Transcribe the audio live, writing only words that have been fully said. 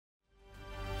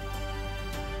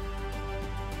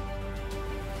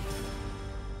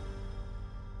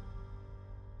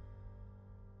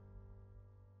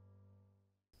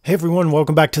Hey everyone,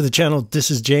 welcome back to the channel.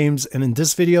 This is James, and in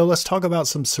this video, let's talk about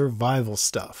some survival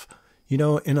stuff. You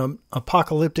know, in an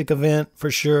apocalyptic event,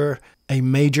 for sure, a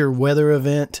major weather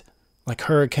event like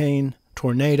hurricane,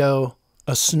 tornado,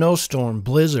 a snowstorm,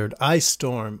 blizzard, ice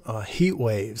storm, heat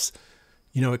waves.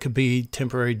 You know, it could be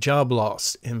temporary job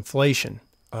loss, inflation,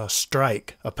 a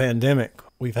strike, a pandemic.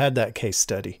 We've had that case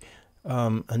study.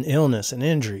 An illness, an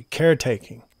injury,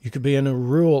 caretaking. You could be in a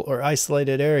rural or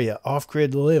isolated area,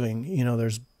 off-grid living. You know,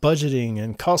 there's budgeting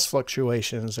and cost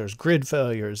fluctuations. There's grid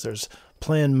failures. There's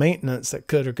planned maintenance that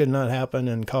could or could not happen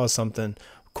and cause something.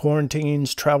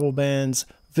 Quarantines, travel bans,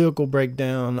 vehicle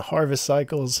breakdown, harvest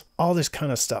cycles, all this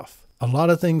kind of stuff. A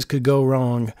lot of things could go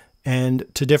wrong, and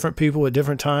to different people at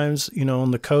different times. You know,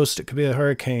 on the coast, it could be a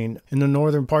hurricane. In the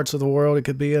northern parts of the world, it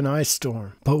could be an ice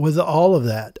storm. But with all of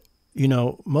that, you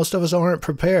know, most of us aren't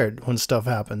prepared when stuff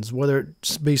happens, whether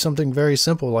it be something very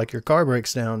simple like your car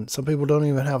breaks down. Some people don't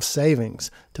even have savings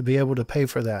to be able to pay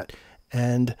for that.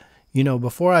 And, you know,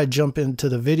 before I jump into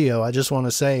the video, I just want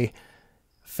to say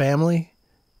family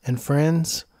and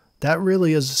friends, that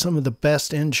really is some of the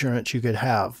best insurance you could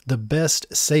have, the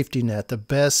best safety net, the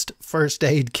best first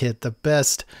aid kit, the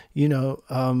best, you know,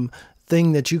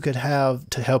 thing that you could have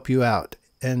to help you out.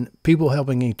 And people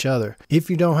helping each other. If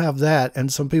you don't have that,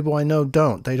 and some people I know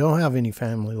don't, they don't have any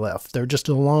family left. They're just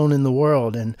alone in the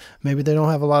world, and maybe they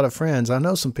don't have a lot of friends. I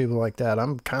know some people like that.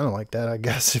 I'm kind of like that, I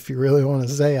guess, if you really want to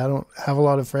say. I don't have a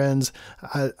lot of friends.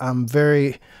 I'm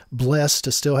very blessed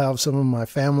to still have some of my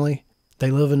family. They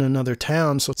live in another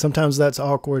town, so sometimes that's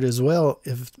awkward as well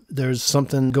if there's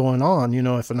something going on. You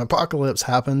know, if an apocalypse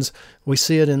happens, we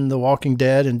see it in The Walking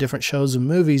Dead and different shows and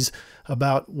movies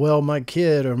about, well, my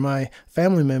kid or my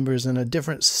family member's in a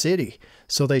different city.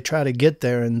 So they try to get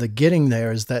there, and the getting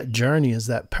there is that journey, is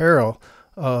that peril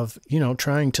of, you know,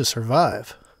 trying to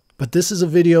survive. But this is a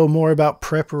video more about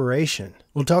preparation.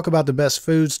 We'll talk about the best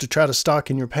foods to try to stock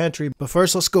in your pantry, but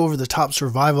first let's go over the top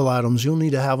survival items you'll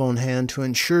need to have on hand to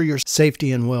ensure your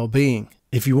safety and well-being.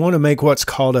 If you want to make what's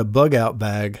called a bug-out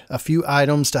bag, a few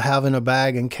items to have in a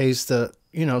bag in case the,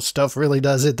 you know, stuff really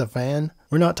does hit the fan.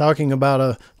 We're not talking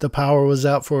about the power was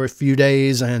out for a few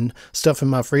days and stuff in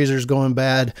my freezer's going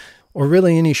bad, or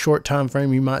really any short time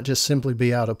frame you might just simply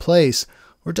be out of place.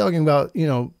 We're talking about, you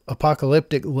know,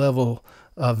 apocalyptic level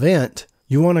event.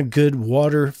 You want a good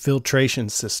water filtration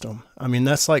system. I mean,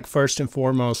 that's like first and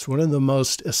foremost, one of the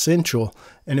most essential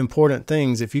and important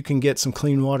things. If you can get some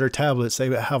clean water tablets, they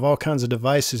have all kinds of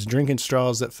devices, drinking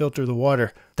straws that filter the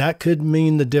water. That could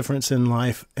mean the difference in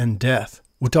life and death.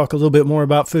 We'll talk a little bit more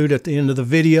about food at the end of the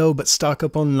video, but stock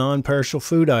up on non-perishable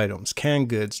food items, canned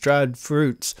goods, dried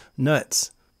fruits,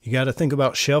 nuts. You got to think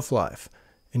about shelf life.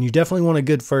 And you definitely want a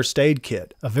good first aid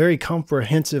kit. A very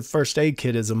comprehensive first aid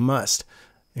kit is a must,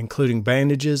 including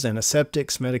bandages,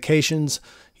 antiseptics, medications.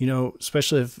 You know,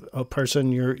 especially if a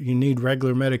person you need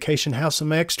regular medication, have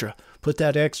some extra. Put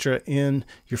that extra in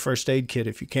your first aid kit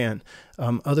if you can.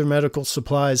 Other medical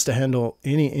supplies to handle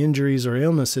any injuries or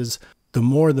illnesses. The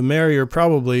more the merrier,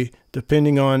 probably,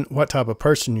 depending on what type of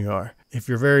person you are. If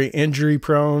you're very injury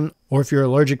prone, or if you're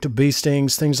allergic to bee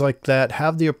stings, things like that,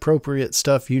 have the appropriate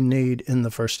stuff you need in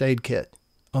the first aid kit.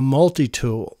 A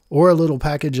multi-tool, or a little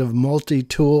package of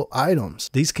multi-tool items.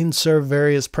 These can serve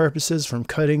various purposes, from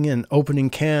cutting and opening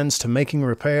cans to making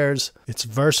repairs. It's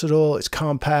versatile, it's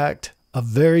compact, a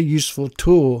very useful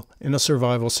tool in a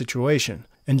survival situation.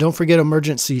 And don't forget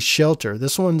emergency shelter.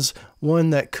 This one's one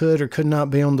that could or could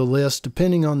not be on the list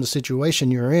depending on the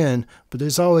situation you're in, but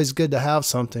it's always good to have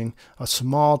something. A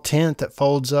small tent that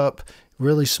folds up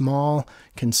really small,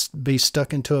 can be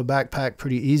stuck into a backpack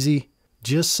pretty easy.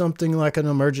 Just something like an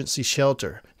emergency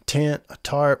shelter. Tent, a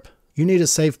tarp. You need a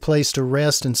safe place to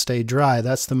rest and stay dry.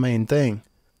 That's the main thing.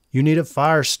 You need a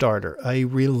fire starter, a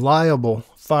reliable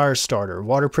fire starter.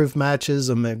 Waterproof matches,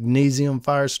 a magnesium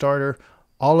fire starter.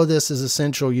 All of this is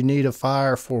essential. You need a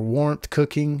fire for warmth,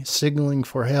 cooking, signaling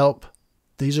for help.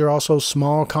 These are also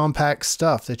small, compact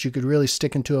stuff that you could really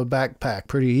stick into a backpack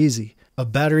pretty easy. A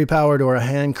battery-powered or a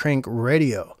hand-crank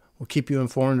radio will keep you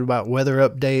informed about weather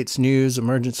updates, news,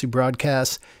 emergency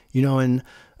broadcasts. You know, in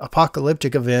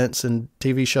apocalyptic events and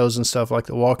TV shows and stuff like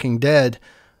The Walking Dead,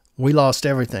 we lost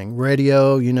everything.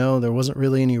 Radio, you know, there wasn't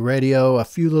really any radio. A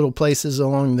few little places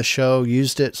along the show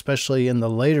used it, especially in the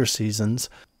later seasons.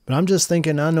 But I'm just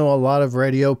thinking, I know a lot of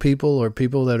radio people or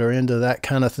people that are into that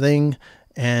kind of thing.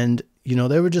 And, you know,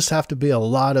 there would just have to be a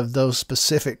lot of those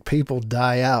specific people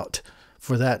die out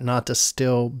for that not to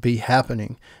still be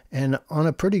happening. And on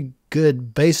a pretty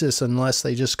good basis, unless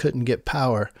they just couldn't get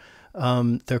power.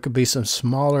 There could be some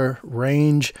smaller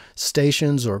range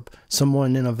stations or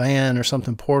someone in a van or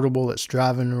something portable that's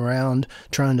driving around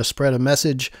trying to spread a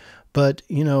message. But,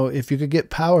 you know, if you could get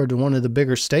power to one of the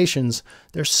bigger stations,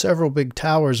 there's several big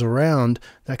towers around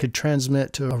that could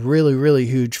transmit to a really, really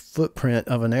huge footprint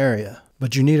of an area.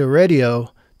 But you need a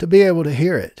radio to be able to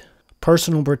hear it.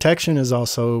 Personal protection is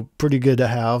also pretty good to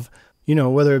have, you know,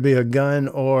 whether it be a gun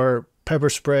or pepper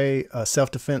spray, a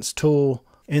self-defense tool.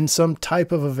 In some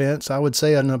type of events, I would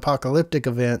say an apocalyptic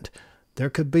event, there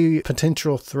could be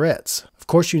potential threats. Of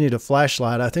course, you need a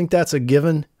flashlight. I think that's a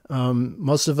given.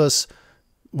 Most of us,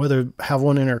 whether have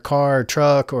one in our car or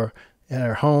truck or at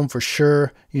our home for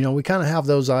sure, you know, we kind of have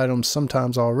those items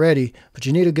sometimes already, but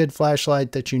you need a good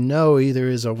flashlight that you know either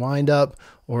is a wind up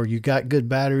or you got good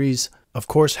batteries. Of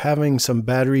course, having some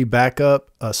battery backup,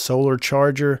 a solar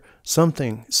charger,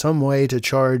 something, some way to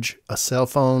charge a cell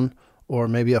phone or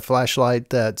maybe a flashlight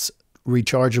that's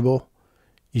rechargeable.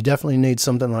 You definitely need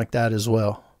something like that as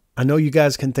well. I know you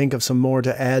guys can think of some more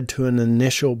to add to an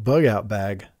initial bug out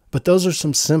bag, but those are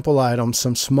some simple items,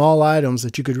 some small items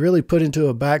that you could really put into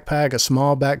a backpack, a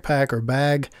small backpack or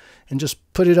bag, and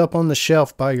just put it up on the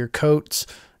shelf by your coats,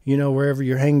 you know, wherever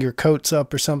you hang your coats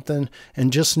up or something,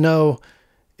 and just know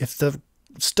if the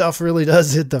stuff really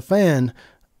does hit the fan,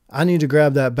 I need to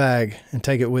grab that bag and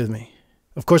take it with me.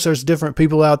 Of course, there's different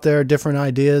people out there, different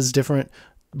ideas, different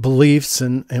beliefs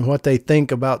and what they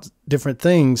think about different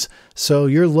things. So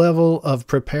your level of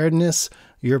preparedness,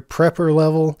 your prepper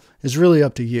level is really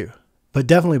up to you. But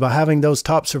definitely by having those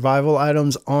top survival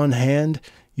items on hand,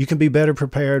 you can be better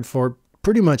prepared for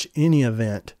pretty much any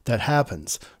event that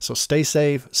happens. So stay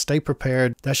safe, stay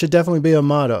prepared. That should definitely be a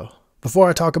motto. Before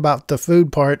I talk about the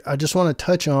food part, I just want to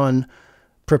touch on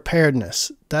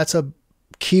preparedness. That's a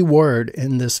key word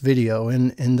in this video,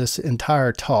 in this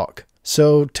entire talk.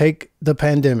 So take the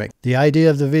pandemic. The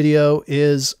idea of the video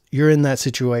is you're in that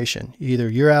situation. Either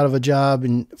you're out of a job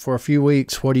and for a few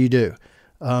weeks, what do? You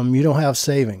don't have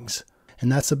savings.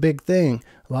 And that's a big thing.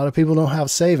 A lot of people don't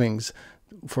have savings.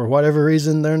 For whatever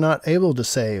reason, they're not able to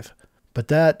save. But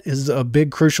that is a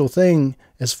big crucial thing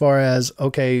as far as,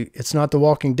 okay, it's not The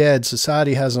Walking Dead.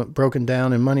 Society hasn't broken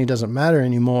down and money doesn't matter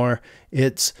anymore.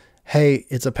 It's, hey,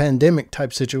 it's a pandemic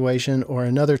type situation or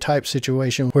another type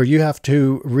situation where you have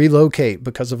to relocate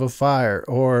because of a fire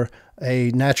or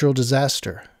a natural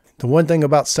disaster. The one thing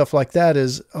about stuff like that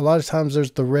is a lot of times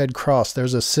there's the Red Cross,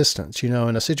 there's assistance. You know,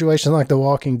 in a situation like The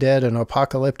Walking Dead, an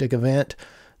apocalyptic event,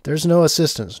 there's no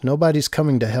assistance. Nobody's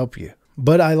coming to help you.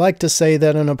 But I like to say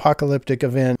that an apocalyptic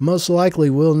event most likely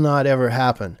will not ever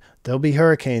happen. There'll be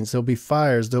hurricanes, there'll be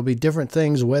fires, there'll be different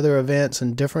things, weather events,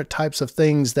 and different types of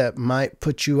things that might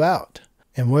put you out.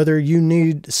 And whether you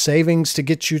need savings to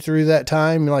get you through that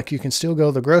time, like you can still go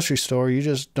to the grocery store, you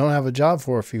just don't have a job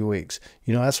for a few weeks.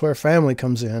 You know, that's where family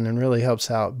comes in and really helps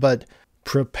out. But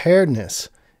preparedness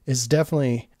is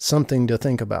definitely something to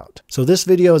think about. So this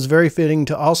video is very fitting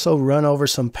to also run over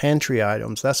some pantry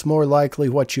items. That's more likely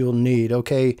what you'll need.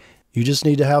 Okay, you just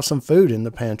need to have some food in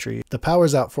the pantry. The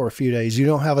power's out for a few days. You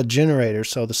don't have a generator,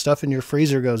 so the stuff in your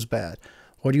freezer goes bad.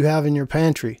 What do you have in your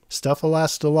pantry? Stuff will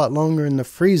last a lot longer in the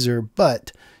freezer,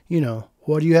 but, you know,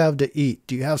 what do you have to eat?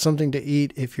 Do you have something to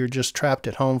eat if you're just trapped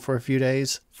at home for a few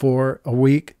days, for a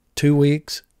week, 2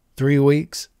 weeks, 3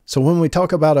 weeks? So when we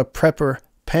talk about a prepper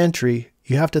pantry,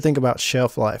 you have to think about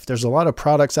shelf life. There's a lot of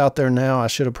products out there now. I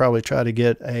should have probably tried to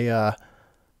get a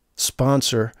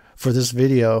sponsor for this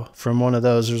video from one of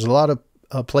those. There's a lot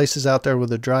of places out there with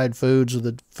the dried foods, with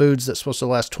the foods that's supposed to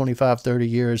last 25, 30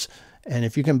 years. And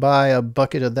if you can buy a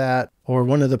bucket of that or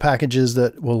one of the packages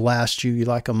that will last you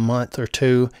like a month or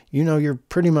two, you know you're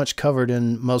pretty much covered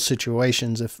in most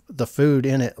situations if the food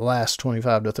in it lasts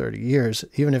 25 to 30 years.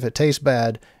 Even if it tastes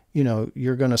bad, you know,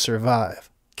 you're going to survive.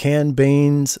 Canned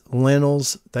beans,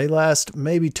 lentils, they last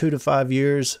maybe 2 to 5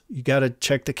 years. You got to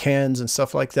check the cans and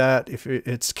stuff like that if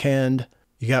it's canned.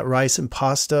 You got rice and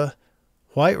pasta.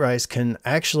 White rice can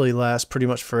actually last pretty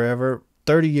much forever.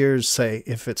 30 years, say,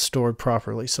 if it's stored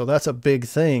properly. So that's a big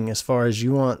thing as far as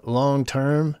you want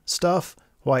long-term stuff,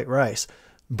 white rice.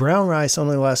 Brown rice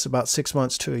only lasts about 6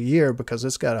 months to a year because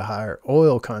it's got a higher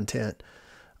oil content.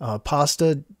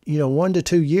 Pasta, you know, 1 to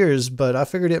 2 years, but I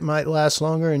figured it might last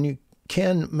longer, and you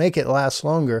can make it last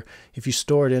longer if you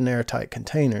store it in airtight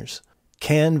containers.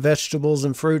 Canned vegetables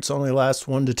and fruits only last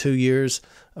 1 to 2 years.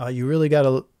 You really got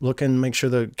to look and make sure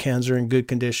the cans are in good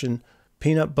condition.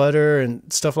 Peanut butter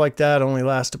and stuff like that only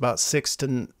last about 6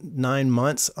 to 9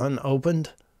 months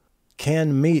unopened.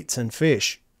 Canned meats and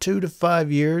fish, 2 to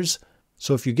 5 years.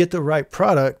 So if you get the right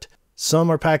product,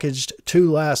 some are packaged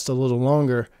to last a little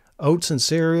longer. Oats and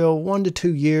cereal, 1 to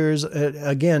 2 years.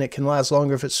 Again, it can last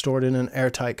longer if it's stored in an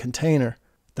airtight container.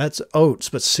 That's oats,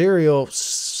 but cereal,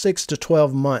 6 to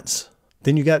 12 months.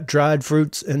 Then you got dried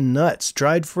fruits and nuts.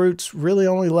 Dried fruits really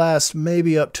only last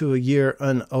maybe up to a year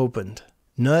unopened.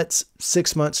 Nuts,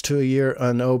 6 months to a year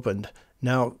unopened.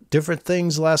 Now, different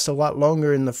things last a lot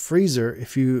longer in the freezer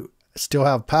if you still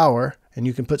have power and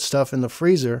you can put stuff in the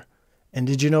freezer. And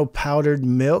did you know powdered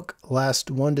milk lasts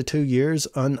 1 to 2 years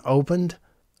unopened?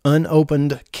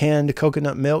 Unopened canned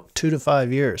coconut milk, 2 to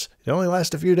 5 years. It only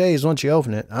lasts a few days once you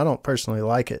open it. I don't personally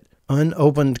like it.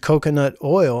 Unopened coconut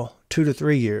oil, 2 to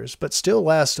 3 years, but still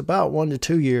lasts about 1 to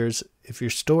 2 years if you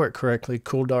store it correctly,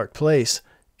 cool, dark place,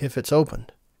 if it's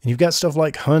opened. And you've got stuff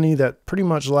like honey that pretty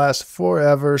much lasts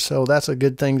forever, so that's a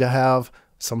good thing to have,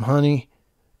 some honey.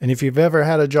 And if you've ever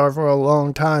had a jar for a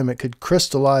long time, it could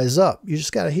crystallize up. You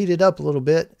just got to heat it up a little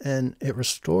bit and it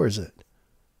restores it.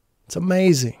 It's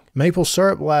amazing. Maple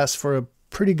syrup lasts for a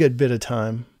pretty good bit of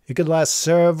time. It could last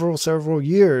several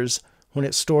years when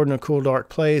it's stored in a cool, dark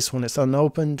place, when it's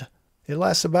unopened. It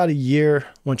lasts about a year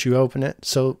once you open it,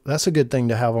 so that's a good thing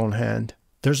to have on hand.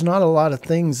 There's not a lot of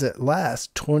things that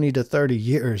last 20 to 30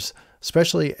 years,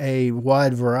 especially a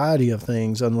wide variety of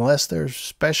things, unless they're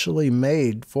specially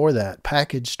made for that,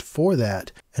 packaged for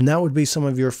that. And that would be some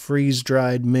of your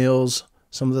freeze-dried meals,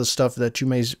 some of the stuff that you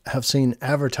may have seen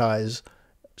advertised,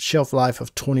 shelf life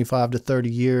of 25 to 30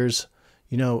 years.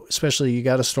 You know, especially you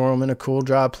got to store them in a cool,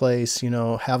 dry place, you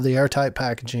know, have the airtight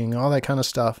packaging, all that kind of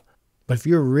stuff. But if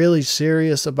you're really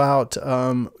serious about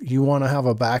you want to have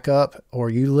a backup, or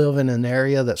you live in an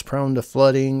area that's prone to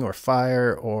flooding or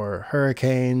fire or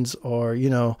hurricanes or, you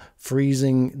know,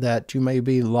 freezing, that you may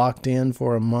be locked in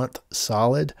for a month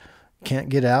solid, can't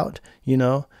get out, you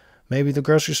know, maybe the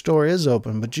grocery store is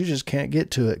open, but you just can't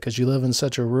get to it because you live in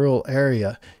such a rural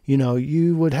area. You know,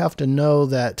 you would have to know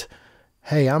that,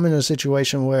 hey, I'm in a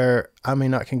situation where I may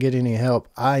not can get any help.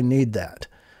 I need that.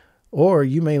 Or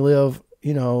you may live,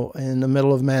 you know, in the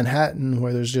middle of Manhattan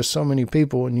where there's just so many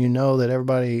people, and you know that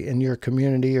everybody in your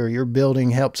community or your building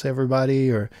helps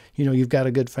everybody, or, you know, you've got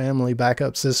a good family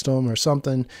backup system or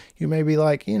something. You may be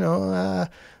like, you know,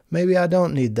 maybe I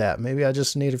don't need that. Maybe I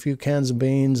just need a few cans of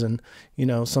beans and, you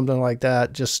know, something like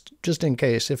that, just in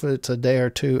case, if it's a day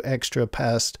or two extra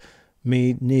past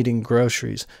me needing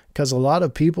groceries. Because a lot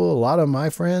of people, a lot of my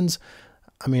friends,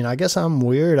 I mean, I guess I'm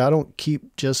weird. I don't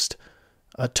keep just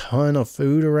a ton of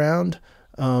food around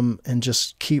and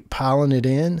just keep piling it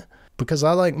in, because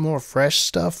I like more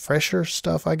fresher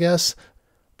stuff, I guess.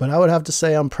 But I would have to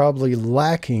say I'm probably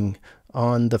lacking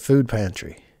on the food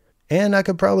pantry, and I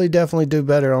could probably definitely do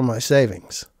better on my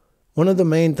savings. One of the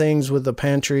main things with the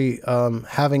pantry,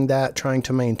 trying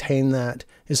to maintain that,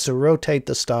 is to rotate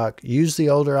the stock, use the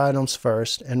older items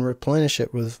first, and replenish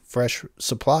it with fresh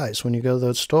supplies when you go to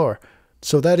the store.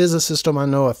 So that is a system I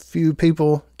know a few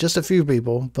people, just a few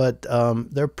people, but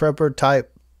they're prepper type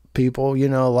people, you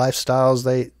know, lifestyles.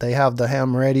 They have the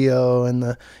ham radio and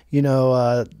the, you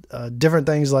know, different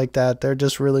things like that. They're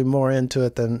just really more into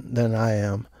it than I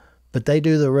am. But they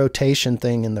do the rotation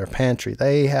thing in their pantry.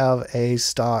 They have a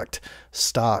stocked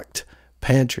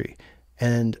pantry,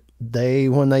 and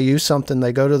when they use something,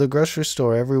 they go to the grocery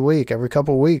store every week, every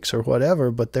couple of weeks or whatever,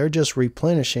 but they're just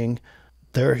replenishing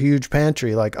their huge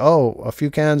pantry. Like, oh, a few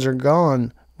cans are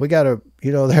gone, we got to,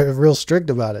 you know, they're real strict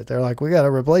about it. They're like, we got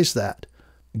to replace that.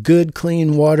 Good,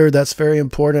 clean water, that's very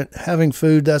important. Having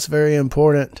food, that's very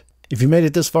important. If you made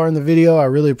it this far in the video, I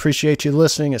really appreciate you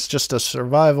listening. It's just a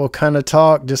survival kind of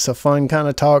talk, just a fun kind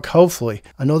of talk, hopefully.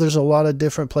 I know there's a lot of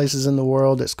different places in the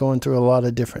world that's going through a lot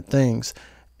of different things,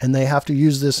 and they have to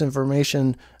use this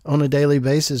information on a daily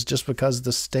basis just because of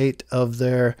the state of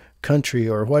their country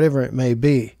or whatever it may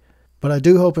be. But I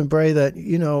do hope and pray that,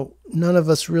 you know, none of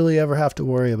us really ever have to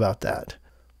worry about that.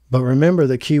 But remember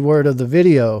the key word of the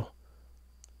video: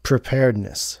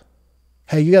 preparedness.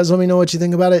 Hey, you guys let me know what you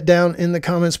think about it down in the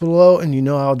comments below, and you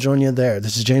know I'll join you there.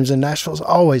 This is James in Nashville. As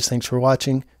always, thanks for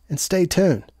watching, and stay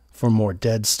tuned for more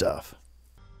dead stuff.